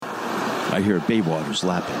I hear bay waters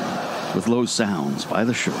lapping with low sounds by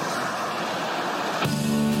the shore.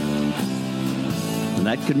 And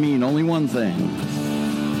that could mean only one thing.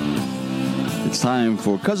 It's time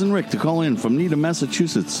for Cousin Rick to call in from Needham,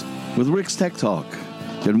 Massachusetts with Rick's Tech Talk.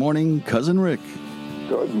 Good morning, Cousin Rick.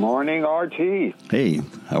 Good morning, RT. Hey,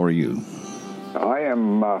 how are you?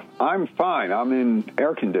 I'm fine. I'm in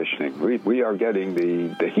air conditioning. We are getting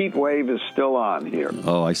the heat wave is still on here.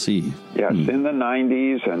 Oh, I see. Yes, in the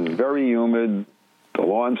 90s and very humid. The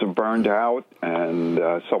lawns have burned out, and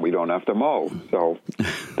so we don't have to mow. So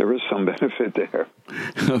there is some benefit there.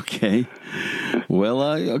 Okay. Well,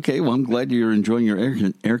 I'm glad you're enjoying your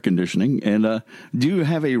air conditioning. And do you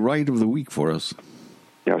have a ride of the week for us?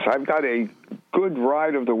 Yes, I've got a good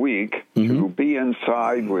ride of the week to be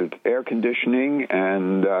inside with air conditioning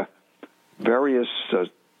and various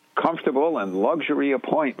comfortable and luxury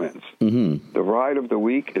appointments. The ride of the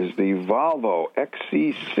week is the Volvo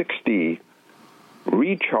XC60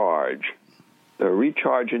 Recharge. The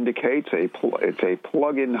Recharge indicates it's a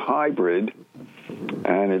plug-in hybrid,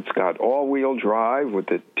 and it's got all-wheel drive with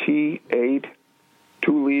the T8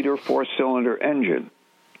 2-liter 4-cylinder engine.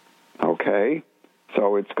 Okay?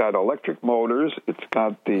 So it's got electric motors. It's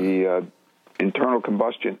got the internal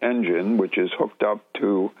combustion engine, which is hooked up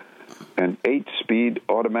to an 8-speed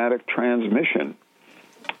automatic transmission.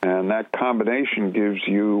 And that combination gives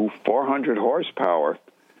you 400 horsepower.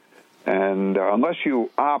 And unless you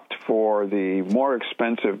opt for the more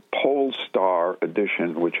expensive Polestar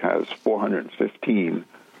edition, which has 415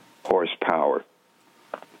 horsepower.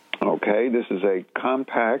 Okay, this is a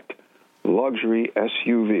compact luxury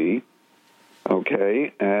SUV.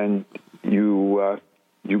 Okay, and you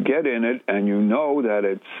get in it, and you know that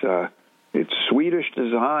it's Swedish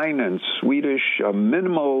design and Swedish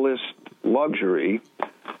minimalist luxury,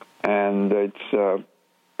 and it's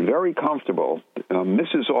very comfortable.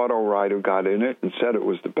 Mrs. Auto Rider got in it and said it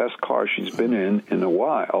was the best car she's been in a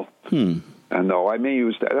while. And though I may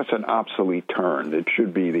use that, that's an obsolete term. It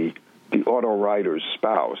should be the Auto Rider's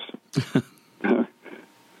spouse.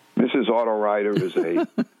 Mrs. Auto Rider is a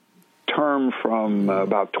term from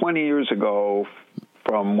about 20 years ago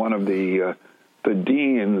from one of the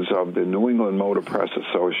deans of the New England Motor Press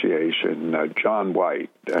Association, John White,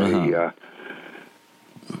 the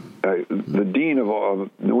dean of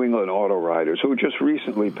New England Auto Riders, who just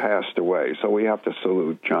recently passed away. So we have to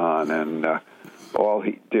salute John and all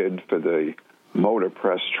he did for the motor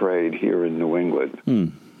press trade here in New England.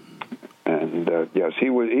 And yes, he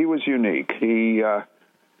was unique. He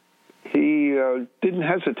didn't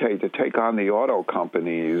hesitate to take on the auto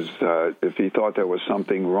companies if he thought there was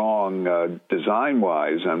something wrong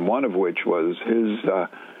design-wise, and one of which was his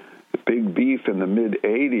big beef in the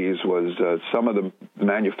mid-'80s was some of the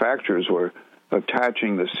manufacturers were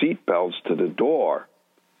attaching the seat belts to the door,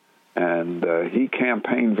 and he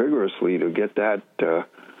campaigned vigorously to get that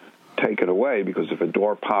taken away, because if a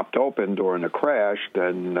door popped open during a crash,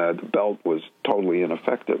 then the belt was totally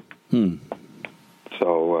ineffective.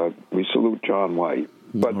 So we salute John White,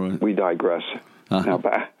 but we digress. Now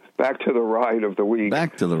back to the ride of the week.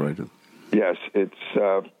 Back to the ride. Yes, it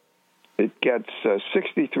gets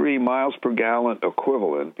 63 miles per gallon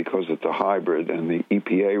equivalent because it's a hybrid and the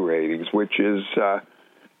EPA ratings, which is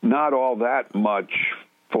not all that much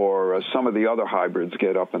for some of the other hybrids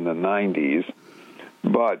get up in the 90s.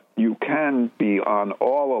 But you can be on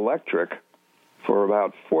all electric for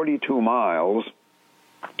about 42 miles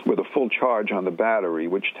with a full charge on the battery,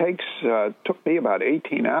 which took me about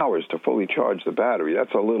 18 hours to fully charge the battery.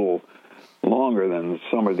 That's a little longer than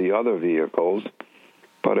some of the other vehicles.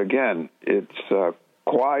 But again, it's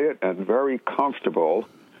quiet and very comfortable.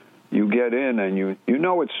 You get in and you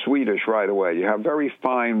know it's Swedish right away. You have very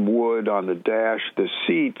fine wood on the dash. The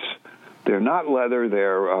seats, they're not leather.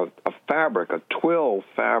 They're a fabric, a twill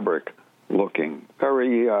fabric looking.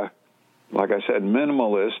 Very, like I said,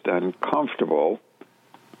 minimalist and comfortable.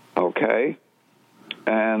 Okay?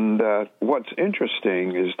 And what's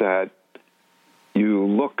interesting is that you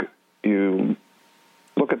look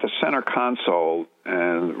at the center console,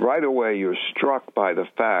 and right away you're struck by the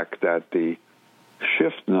fact that the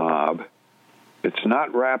shift knob, it's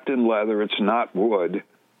not wrapped in leather, it's not wood,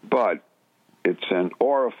 but it's an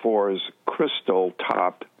Aurafor's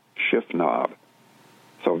crystal-topped shift knob.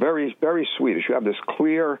 So very, very Swedish. You have this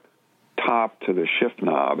clear top to the shift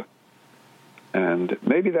knob, and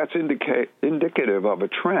maybe that's indicative of a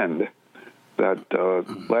trend. That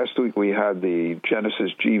last week we had the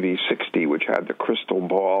Genesis GV60, which had the crystal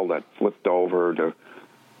ball that flipped over to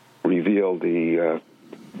reveal the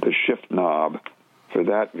shift knob for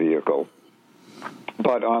that vehicle.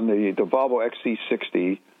 But on the Volvo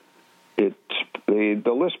XC60,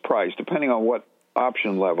 the list price, depending on what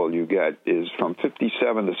option level you get, is from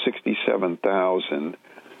 $57,000 to $67,000.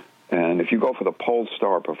 And if you go for the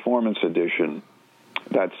Polestar Performance Edition,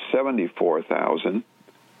 that's $74,000.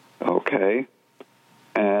 Okay.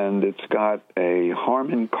 And it's got a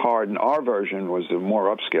Harman Kardon. Our version was a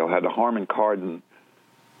more upscale, had a Harman Kardon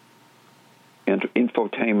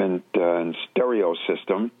infotainment and stereo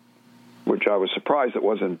system, which I was surprised it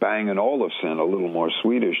wasn't Bang & Olufsen, a little more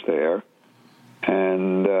Swedish there.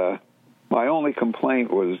 And my only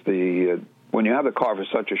complaint was when you have the car for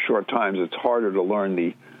such a short time, it's harder to learn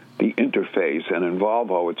the interface. And in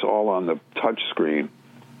Volvo, it's all on the touch screen.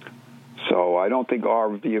 So I don't think our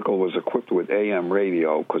vehicle was equipped with AM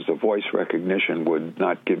radio because the voice recognition would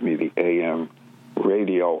not give me the AM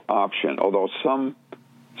radio option, although some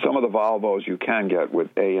of the Volvos you can get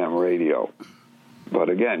with AM radio. But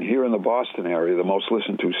again, here in the Boston area, the most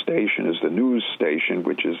listened to station is the news station,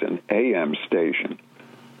 which is an AM station.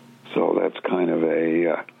 So that's kind of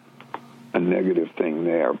a negative thing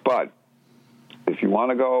there. But if you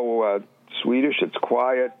want to go Swedish, it's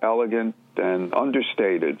quiet, elegant, and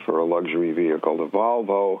understated for a luxury vehicle, the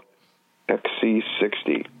Volvo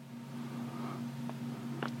XC60.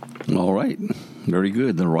 All right. Very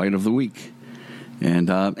good. The ride of the week. And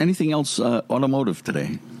anything else automotive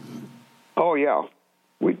today? Oh, yeah.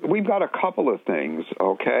 We've got a couple of things,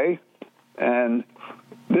 okay? And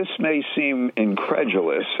this may seem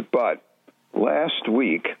incredulous, but last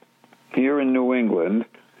week here in New England,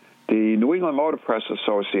 the New England Motor Press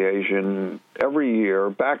Association, every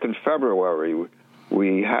year, back in February,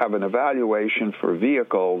 we have an evaluation for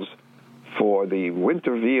vehicles for the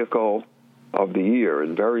Winter Vehicle of the Year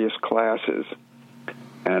in various classes.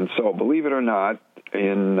 And so, believe it or not,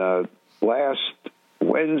 in last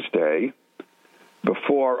Wednesday,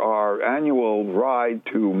 before our annual ride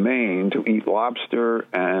to Maine to eat lobster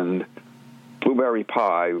and blueberry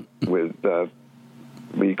pie with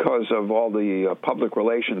because of all the public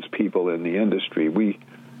relations people in the industry,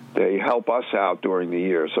 they help us out during the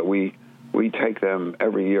year. So we take them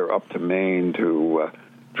every year up to Maine to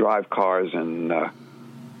drive cars and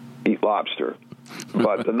eat lobster.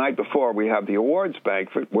 But the night before, we have the awards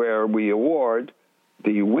banquet where we award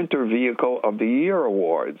the Winter Vehicle of the Year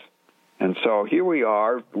awards. And so here we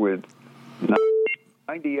are with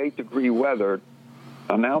 98-degree weather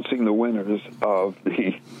announcing the winners of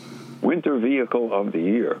the Winter Vehicle of the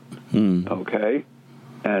Year. Okay?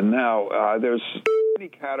 And now there's many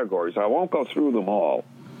categories. I won't go through them all.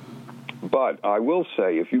 But I will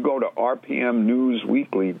say, if you go to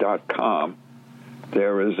rpmnewsweekly.com,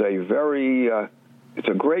 there is a it's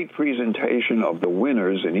a great presentation of the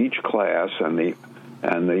winners in each class and the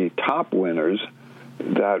top winners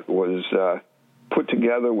that was put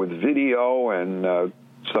together with video and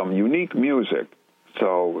some unique music.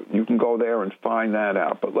 So you can go there and find that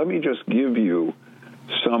out. But let me just give you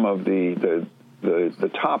some of the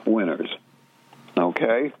top winners.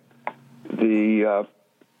 Okay? The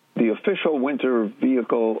official Winter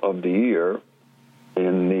Vehicle of the Year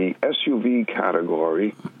in the SUV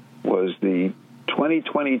category was the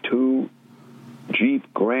 2022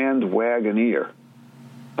 Jeep Grand Wagoneer.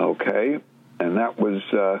 Okay? And that was,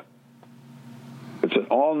 it's an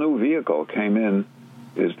all-new vehicle, came in,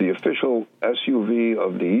 is the official SUV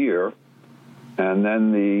of the year. And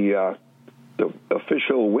then the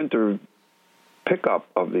official winter pickup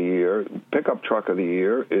of the year, pickup truck of the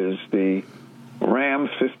year, is the Ram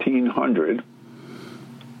 1500.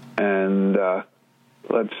 And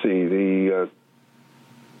let's see, the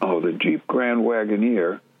Jeep Grand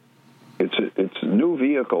Wagoneer, it's a new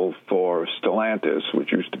vehicle for Stellantis,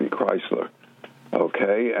 which used to be Chrysler.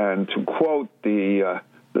 Okay, and to quote the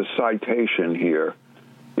citation here,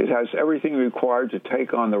 it has everything required to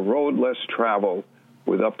take on the road less travel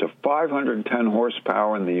with up to 510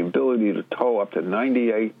 horsepower and the ability to tow up to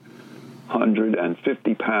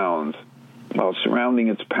 9,850 pounds while surrounding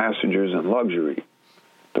its passengers in luxury.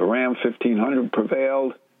 The Ram 1500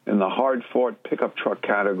 prevailed in the hard-fought pickup truck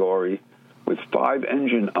category with 5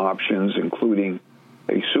 engine options, including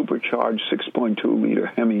a supercharged 6.2-liter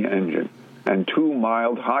Hemi engine and 2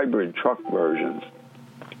 mild hybrid truck versions.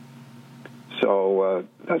 So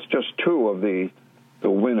that's just 2 of the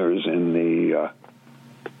winners in the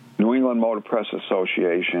New England Motor Press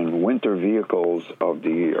Association Winter Vehicles of the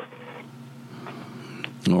Year.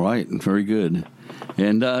 All right, very good.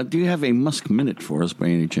 And do you have a Musk Minute for us by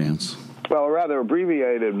any chance? Well, a rather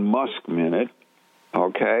abbreviated Musk Minute,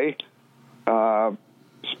 okay.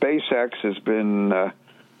 SpaceX has been,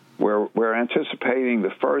 we're anticipating the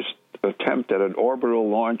first attempt at an orbital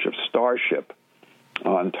launch of Starship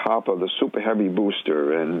on top of the Super Heavy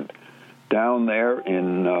booster. And down there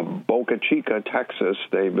in Boca Chica, Texas.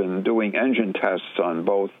 They've been doing engine tests on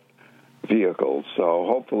both vehicles. So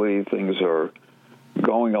hopefully things are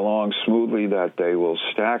going along smoothly, that they will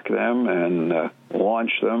stack them and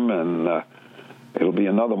launch them, and it'll be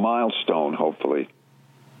another milestone, hopefully.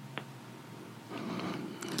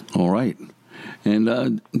 All right.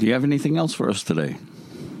 And do you have anything else for us today?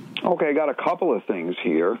 Okay, I got a couple of things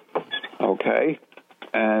here, okay?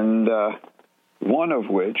 And one of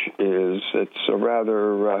which is, it's a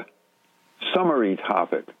rather summary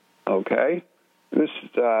topic, okay? This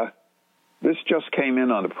just came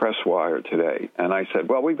in on the press wire today, and I said,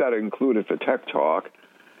 well, we've got to include it for Tech Talk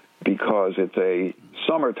because it's a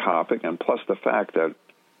summer topic, and plus the fact that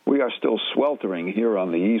we are still sweltering here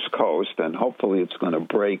on the East Coast, and hopefully it's going to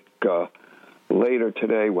break later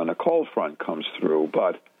today when a cold front comes through.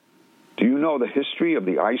 But do you know the history of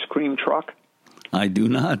the ice cream truck? I do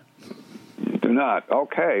not. You do not?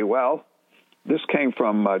 Okay, well, this came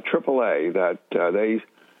from AAA, that they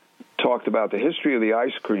talked about the history of the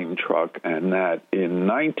ice cream truck, and that in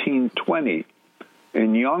 1920,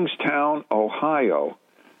 in Youngstown, Ohio,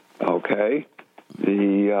 okay,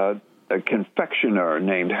 a confectioner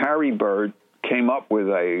named Harry Bird came up with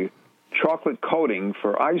a chocolate coating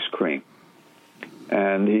for ice cream.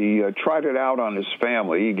 And he tried it out on his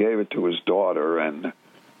family. He gave it to his daughter, and,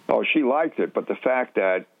 she liked it. But the fact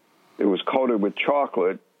that it was coated with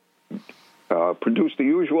chocolate produced the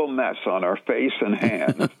usual mess on her face and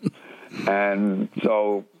hands. And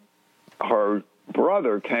so her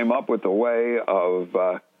brother came up with a way of,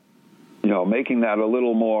 making that a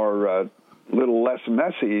little less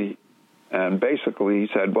messy. And basically he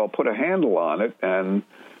said, well, put a handle on it. And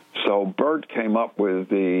so Bert came up with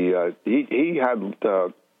he had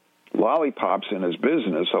lollipops in his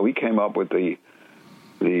business, so he came up with the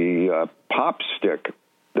pop stick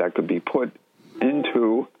that could be put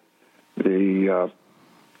into the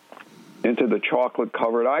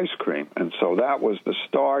chocolate-covered ice cream. And so that was the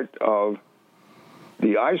start of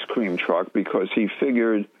the ice cream truck, because he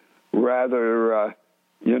figured rather,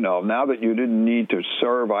 now that you didn't need to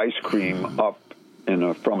serve ice cream up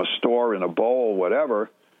from a store in a bowl, whatever,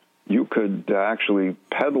 you could actually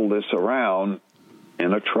pedal this around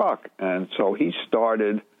in a truck. And so he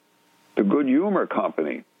started the Good Humor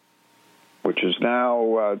Company, which is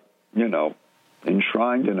now,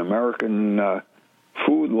 enshrined in American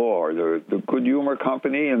food lore, the Good Humor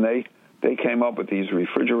Company, and they came up with these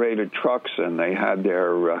refrigerated trucks, and they had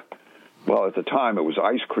their, at the time it was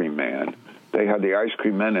Ice Cream Man. They had the Ice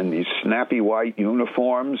Cream Men in these snappy white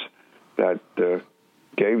uniforms that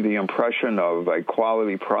gave the impression of a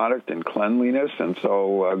quality product and cleanliness, and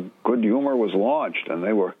so Good Humor was launched, and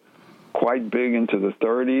they were quite big into the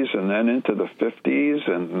 30s and then into the 50s,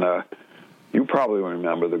 and you probably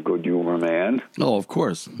remember the Good Humor Man. Oh, of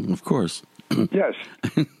course. Yes,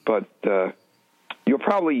 but you're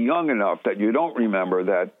probably young enough that you don't remember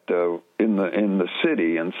that in the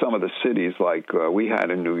city, in some of the cities like we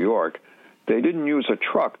had in New York, they didn't use a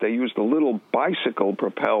truck. They used a little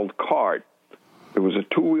bicycle-propelled cart. It was a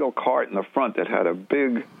two-wheel cart in the front that had a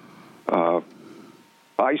big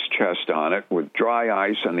ice chest on it with dry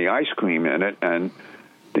ice and the ice cream in it, and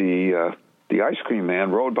the ice cream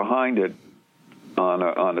man rode behind it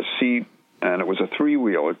on a seat, and it was a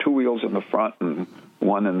three-wheeler, two wheels in the front and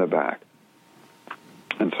one in the back.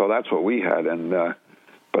 And so that's what we had. And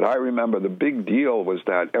but I remember the big deal was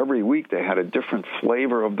that every week they had a different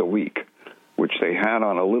flavor of the week, which they had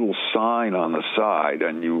on a little sign on the side.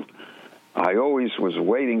 And I always was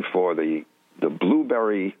waiting for the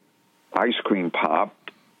blueberry ice cream pop,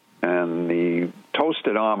 and the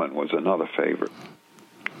toasted almond was another favorite.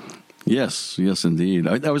 Yes, indeed.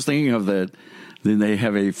 I was thinking of that. Then they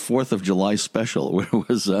have a 4th of July special where it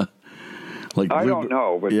was like I don't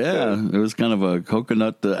know, but it was kind of a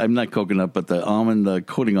coconut. I'm not coconut, but the almond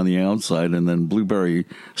coating on the outside, and then blueberry,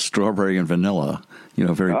 strawberry, and vanilla.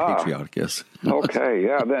 Very patriotic. Yes. Okay,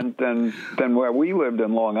 yeah. Then where we lived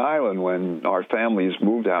in Long Island, when our families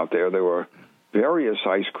moved out there were various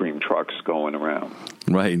ice cream trucks going around.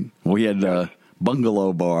 Right. We had.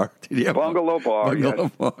 Bungalow Bar. Bungalow Bar, yes.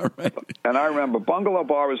 Bungalow Bar, right. And I remember Bungalow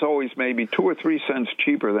Bar was always maybe 2 or 3 cents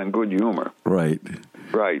cheaper than Good Humor. Right.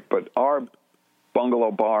 Right, but our Bungalow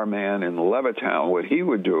Bar man in Levittown, what he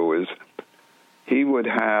would do is he would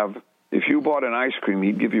have, if you bought an ice cream,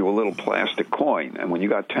 he'd give you a little plastic coin, and when you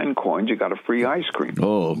got 10 coins, you got a free ice cream.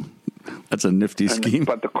 Oh, that's a nifty scheme.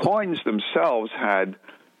 But the coins themselves had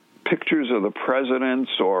pictures of the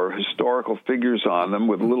presidents or historical figures on them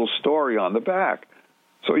with a little story on the back.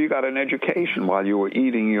 So you got an education while you were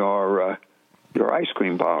eating your your ice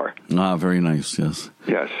cream bar. Ah, very nice. Yes.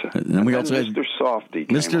 Yes. And we also Mr. Softy.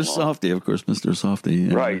 Mr. Softy, of course, Mr. Softy.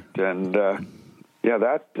 Yeah. Right, and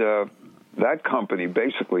that company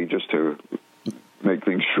basically, just to make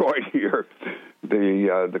things short here,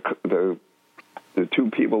 the two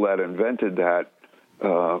people that invented that,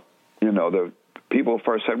 the people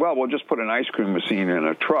first said, well, we'll just put an ice cream machine in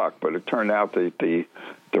a truck, but it turned out the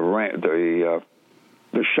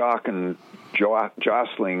shock and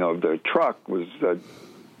jostling of the truck was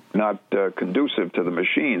not conducive to the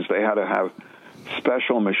machines. They had to have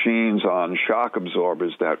special machines on shock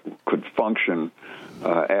absorbers that could function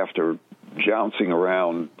after jouncing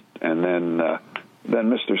around, and then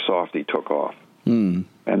Mr. Softy took off. And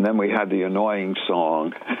then we had the annoying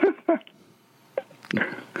song.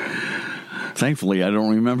 Thankfully, I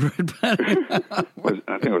don't remember it. I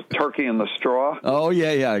think it was Turkey in the Straw. Oh,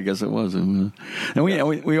 yeah, I guess it was. And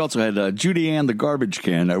we also had Judy Ann the Garbage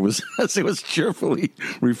Can. It was cheerfully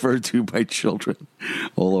referred to by children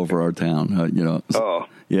all over our town. So,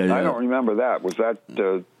 yeah. I don't remember that. Was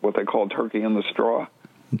that what they called Turkey in the Straw?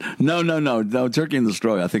 No. Turkey in the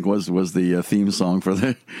Straw, I think, was the theme song for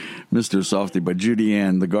the Mr. Softy. But Judy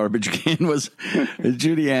Ann the Garbage Can was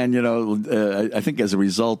Judy Ann. I think as a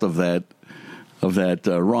result of that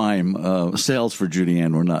rhyme, sales for Judy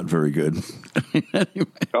Ann were not very good. Anyway,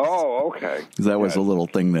 okay. That was a little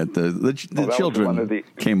thing that the children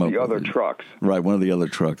came up with. The other trucks. Right, one of the other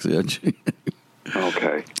trucks. Yeah.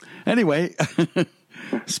 Okay. Anyway,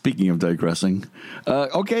 speaking of digressing,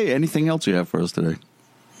 okay, anything else you have for us today?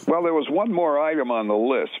 Well, there was one more item on the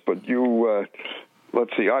list, but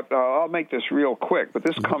let's see, I'll make this real quick, but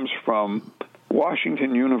this comes from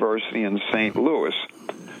Washington University in St. Louis,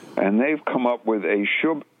 and they've come up with a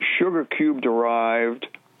sugar cube-derived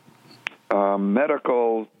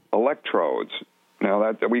medical electrodes.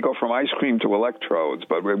 Now, that we go from ice cream to electrodes,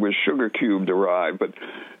 but it was sugar cube-derived. But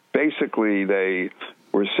basically, they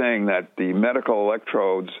were saying that the medical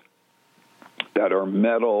electrodes that are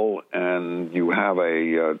metal, and you have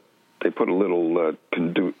they put a little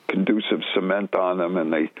conducive cement on them,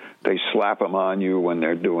 and they slap them on you when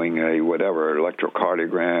they're doing a whatever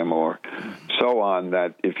electrocardiogram or so on,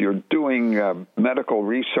 that if you're doing medical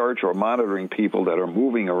research or monitoring people that are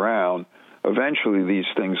moving around, eventually these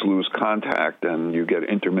things lose contact and you get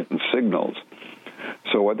intermittent signals.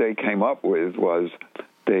 So what they came up with was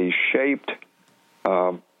they shaped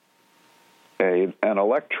an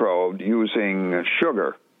electrode using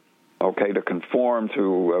sugar, to conform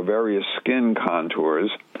to various skin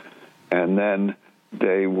contours, and then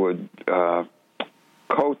they would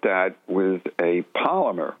coat that with a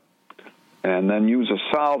polymer and then use a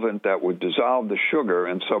solvent that would dissolve the sugar.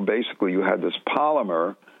 And so basically you had this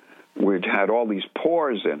polymer which had all these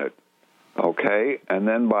pores in it, and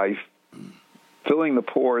then by filling the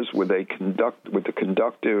pores with the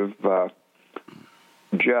conductive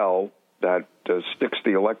gel that sticks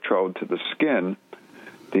the electrode to the skin,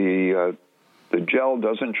 the gel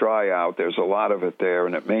doesn't dry out. There's a lot of it there,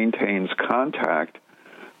 and it maintains contact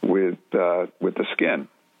with the skin.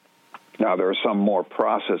 Now, there are some more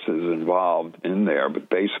processes involved in there, but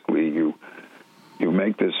basically you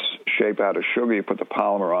make this shape out of sugar, you put the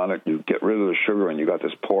polymer on it, you get rid of the sugar, and you got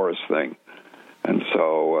this porous thing. And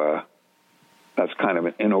so that's kind of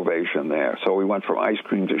an innovation there. So we went from ice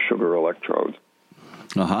cream to sugar electrodes.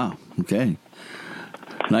 Okay.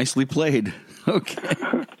 Nicely played. Okay.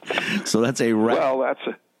 So that's a wrap. Well,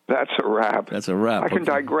 that's a wrap. That's a wrap. I can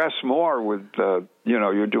digress more with,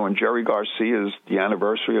 you're doing Jerry Garcia's, the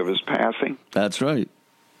anniversary of his passing. That's right.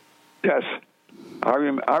 Yes. I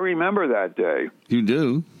remember that day. You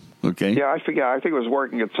do? Okay. Yeah, I forget. I think I was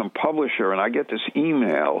working at some publisher, and I get this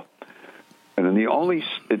email, and in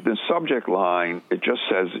the subject line, it just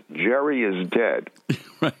says, Jerry is dead.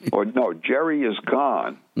 Right. Or no, Jerry is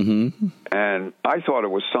gone. Mm-hmm. And I thought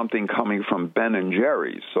it was something coming from Ben and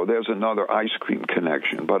Jerry's, so there's another ice cream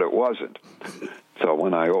connection, but it wasn't. So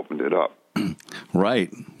when I opened it up.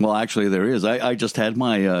 Right. Well, actually, there is. I just had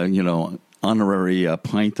my, honorary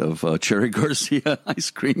pint of Cherry Garcia ice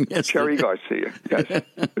cream yesterday. Cherry Garcia, yes.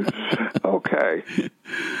 Okay.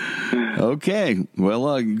 Okay.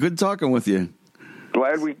 Well, good talking with you.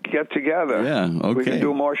 Glad we get together. Yeah, okay. We can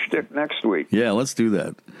do more shtick next week. Yeah, let's do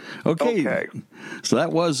that. Okay. So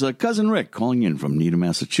that was Cousin Rick calling in from Needham,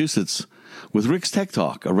 Massachusetts with Rick's Tech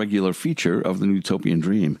Talk, a regular feature of the Newtopian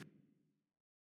Dream.